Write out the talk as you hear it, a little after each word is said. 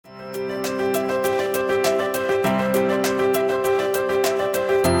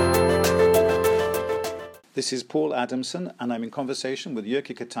This is Paul Adamson, and I'm in conversation with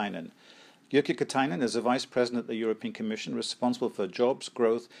Jyrki Katainen. Jyrki Katainen is a Vice President at the European Commission responsible for jobs,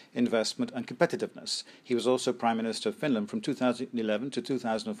 growth, investment and competitiveness. He was also Prime Minister of Finland from 2011 to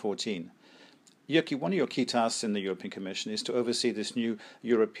 2014. Jyrki, one of your key tasks in the European Commission is to oversee this new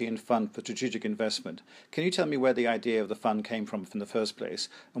European Fund for Strategic Investment. Can you tell me where the idea of the fund came from in the first place,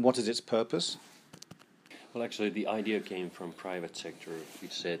 and what is its purpose? Well, actually, the idea came from private sector,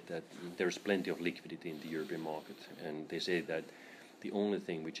 which said that there's plenty of liquidity in the European market, and they say that the only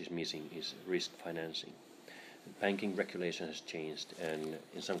thing which is missing is risk financing. Banking regulation has changed, and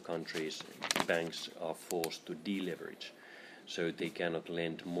in some countries, banks are forced to deleverage, so they cannot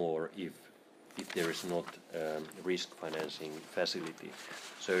lend more if there is not risk financing facility.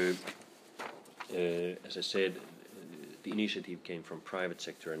 So, as I said, the initiative came from private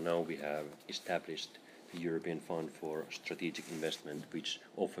sector, and now we have established the European Fund for Strategic Investment, which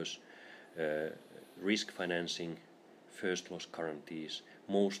offers risk financing, first loss guarantees,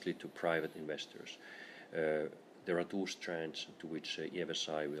 mostly to private investors. There are two strands to which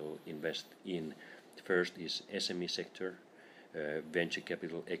EFSI will invest in. The first is SME sector, venture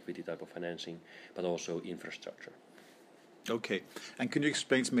capital, equity type of financing, but also infrastructure. Okay, and can you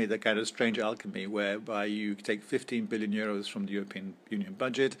explain to me that kind of strange alchemy whereby you take 15 billion euros from the European Union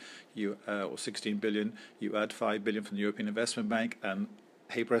budget, or 16 billion, you add 5 billion from the European Investment Bank, and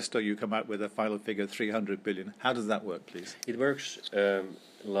hey presto, you come out with a final figure 300 billion. How does that work, please? It works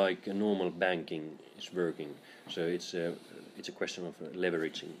like a normal banking is working. So it's a question of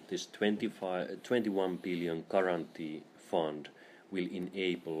leveraging. This 21 billion guarantee fund will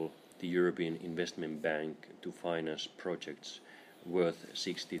enable the European Investment Bank to finance projects worth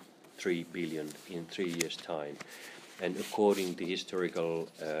 63 billion in 3 years' time. And according to historical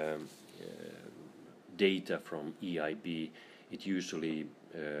data from EIB, it usually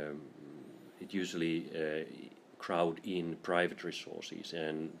crowd in private resources,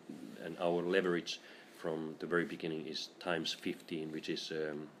 and our leverage from the very beginning is times 15, which is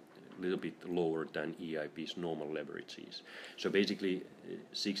a little bit lower than EIB's normal leverage is. So basically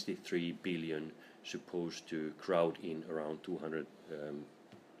 63 billion supposed to crowd in around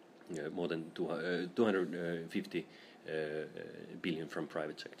more than 250 billion from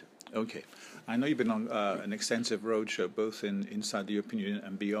private sector. Okay. I know you've been on an extensive roadshow both inside the European Union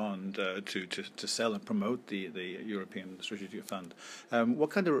and beyond to sell and promote the European Strategic Fund.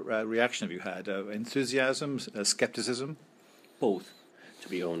 What kind of reaction have you had? Enthusiasm, skepticism? Both, to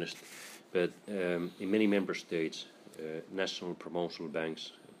be honest. But in many member states, national promotional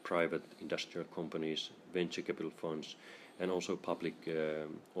banks, private industrial companies, venture capital funds, and also public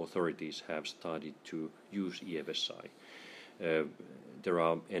authorities have started to use EFSI. There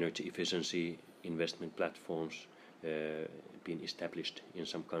are energy efficiency investment platforms being established in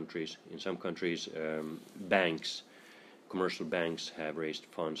some countries. In some countries, commercial banks have raised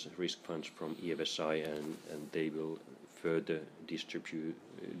funds, risk funds from EFSI, and they will further distribute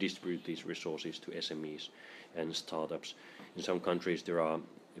these resources to SMEs and startups. In some countries, there are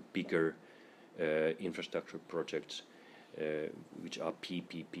bigger infrastructure projects, which are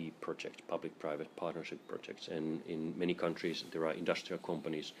PPP projects, public-private partnership projects, and in many countries there are industrial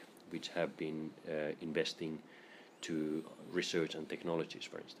companies which have been investing to research and technologies,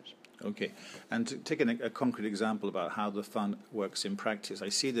 for instance. Okay, and to take a concrete example about how the fund works in practice, I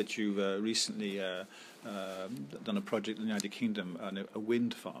see that you've recently done a project in the United Kingdom on a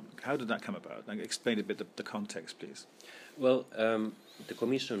wind farm. How did that come about? Explain a bit the context, please. Well, the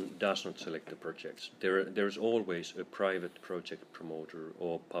Commission does not select the projects. There's always a private project promoter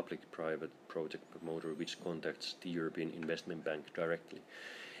or public-private project promoter which contacts the European Investment Bank directly.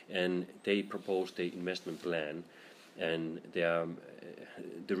 And they propose the investment plan, and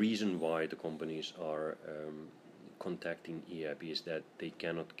the reason why the companies are contacting EIB is that they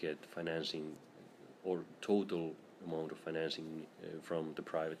cannot get financing or total amount of financing from the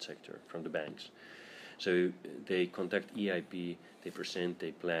private sector, from the banks. So they contact EIB, they present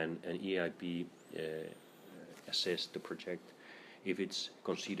their plan, and EIB assess the project. If it's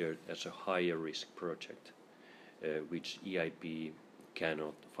considered as a higher risk project, which EIB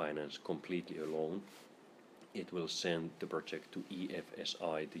cannot finance completely alone, it will send the project to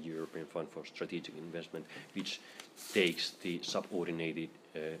EFSI, the European Fund for Strategic Investment, which takes the subordinated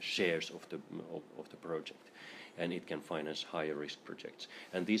shares of the project, and it can finance higher risk projects.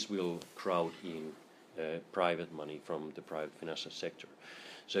 And this will crowd in private money from the private financial sector.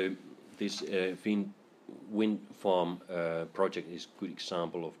 So this wind farm project is a good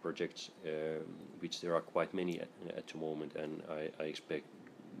example of projects which there are quite many at the moment, and I expect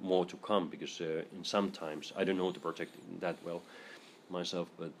more to come, because in sometimes, I don't know the project that well, myself,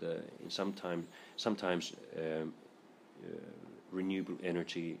 but sometimes renewable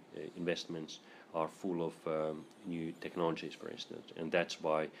energy investments are full of new technologies, for instance, and that's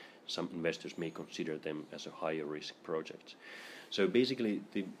why some investors may consider them as a higher risk project. So basically,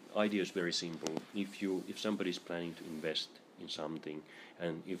 the idea is very simple. If somebody is planning to invest in something,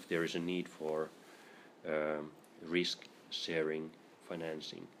 and if there is a need for risk sharing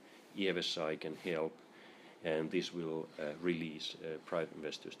financing, EFSI can help, and this will release private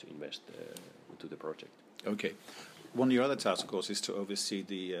investors to invest into the project. Okay. One of your other tasks, of course, is to oversee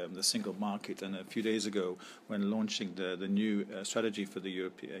the single market. And a few days ago, when launching the new strategy for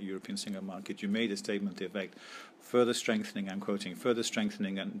the European single market, you made a statement to the effect, further strengthening, I'm quoting, further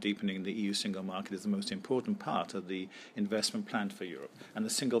strengthening and deepening the EU single market is the most important part of the investment plan for Europe. And the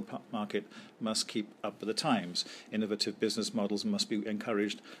single market must keep up with the times. Innovative business models must be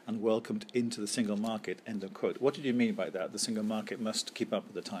encouraged and welcomed into the single market, end of quote. What did you mean by that? The single market must keep up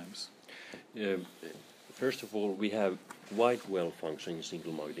with the times? First of all, we have quite well-functioning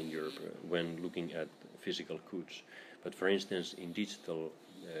single market in Europe when looking at physical goods. But for instance, in digital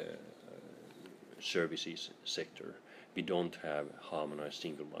services sector, we don't have harmonized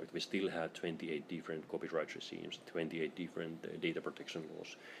single market. We still have 28 different copyright regimes, 28 different data protection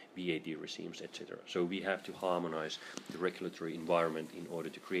laws, VAT regimes, etc. So we have to harmonize the regulatory environment in order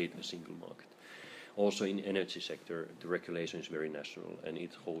to create a single market. Also in energy sector, the regulation is very national and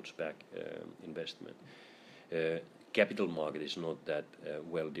it holds back investment. Capital market is not that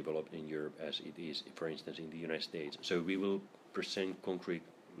well developed in Europe as it is, for instance, in the United States. So we will present concrete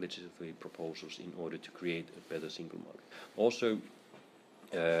legislative proposals in order to create a better single market. Also,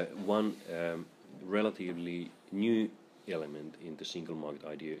 one relatively new element in the single market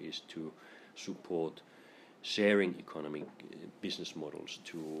idea is to support sharing economic business models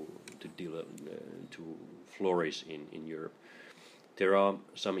to flourish in Europe. There are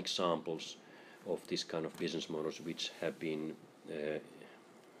some examples of this kind of business models which have been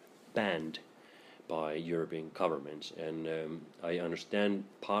banned by European governments, and I understand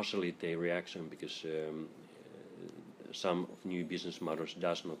partially their reaction because some of new business models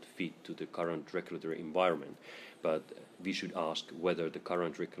does not fit to the current regulatory environment, but we should ask whether the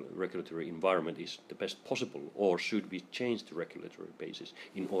current regulatory environment is the best possible, or should we change the regulatory basis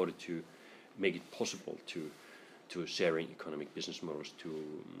in order to make it possible to sharing economic business models to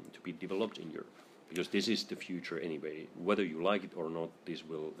be developed in Europe. Because this is the future anyway. Whether you like it or not, this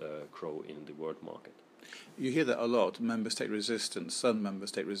will grow in the world market. You hear that a lot, member state resistance, some member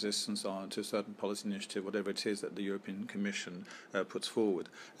state resistance to a certain policy initiative, whatever it is that the European Commission puts forward.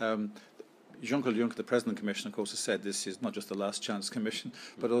 Jean-Claude Juncker, the President of the Commission, of course, has said this is not just the last chance commission,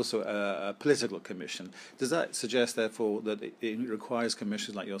 but also a political commission. Does that suggest, therefore, that it requires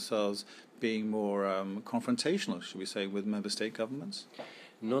commissions like yourselves being more confrontational, should we say, with member state governments?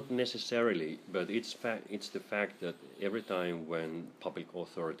 Not necessarily, but it's the fact that every time when public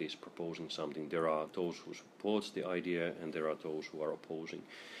authority is proposing something, there are those who support the idea and there are those who are opposing.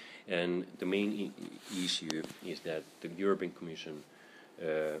 And the main issue is that the European Commission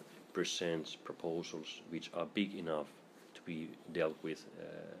presents proposals which are big enough to be dealt with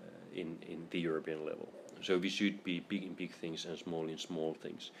in the European level. So we should be big in big things and small in small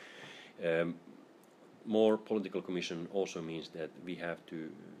things. More political commission also means that we have to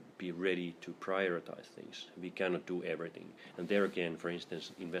be ready to prioritize things. We cannot do everything. And there again, for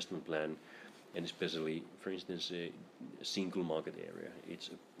instance, investment plan, and especially, for instance, a single market area, it's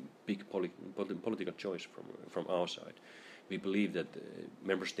a big political choice from our side. We believe that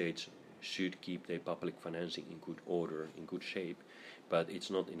member states should keep their public financing in good order, in good shape, but it's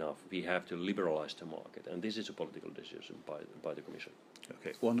not enough. We have to liberalize the market, and this is a political decision by the Commission.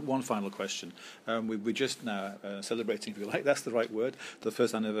 Okay, one final question. We're just now celebrating, if you like, that's the right word, the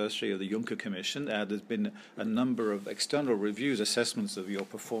first anniversary of the Juncker Commission. There's been a number of external reviews, assessments of your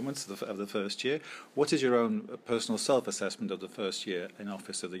performance of the first year. What is your own personal self-assessment of the first year in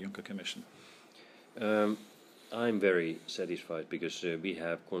office of the Juncker Commission? I'm very satisfied because we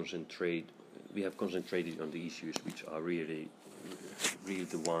have concentrated on the issues which are really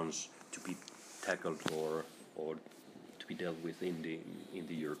the ones to be tackled or to be dealt with in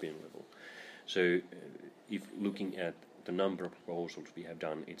the European level. So if looking at the number of proposals we have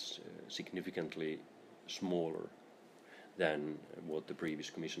done, it's significantly smaller than what the previous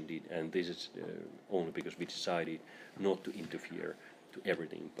Commission did, and this is only because we decided not to interfere to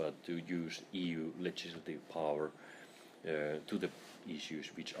everything, but to use EU legislative power to the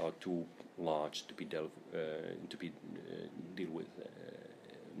issues which are too large to be deal with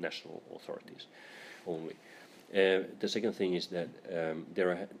national authorities only. The second thing is that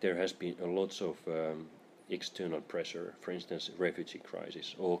there has been a lots of external pressure, for instance, refugee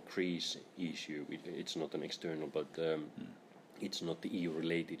crisis or Greece issue. It's not an external, but it's not the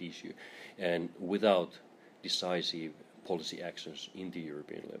EU-related issue. And without decisive policy actions in the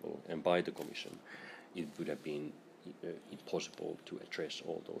European level and by the Commission, it would have been impossible to address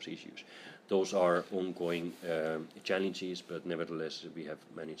all those issues. Those are ongoing challenges, but nevertheless we have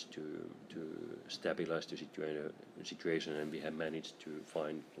managed to stabilize the situation, and we have managed to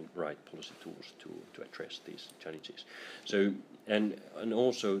find right policy tools to address these challenges. So and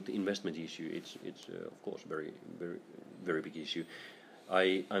also the investment issue, it's of course very big issue.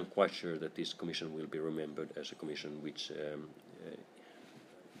 I'm quite sure that this Commission will be remembered as a Commission which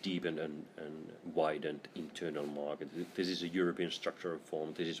deepened and widened internal market. This is a European structural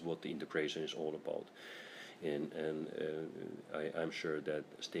reform. This is what the integration is all about. And I'm sure that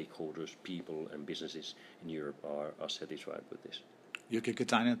stakeholders, people and businesses in Europe are satisfied with this. Jyrki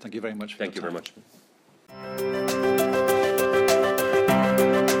Katainen, thank you very much for your time. Thank you very much.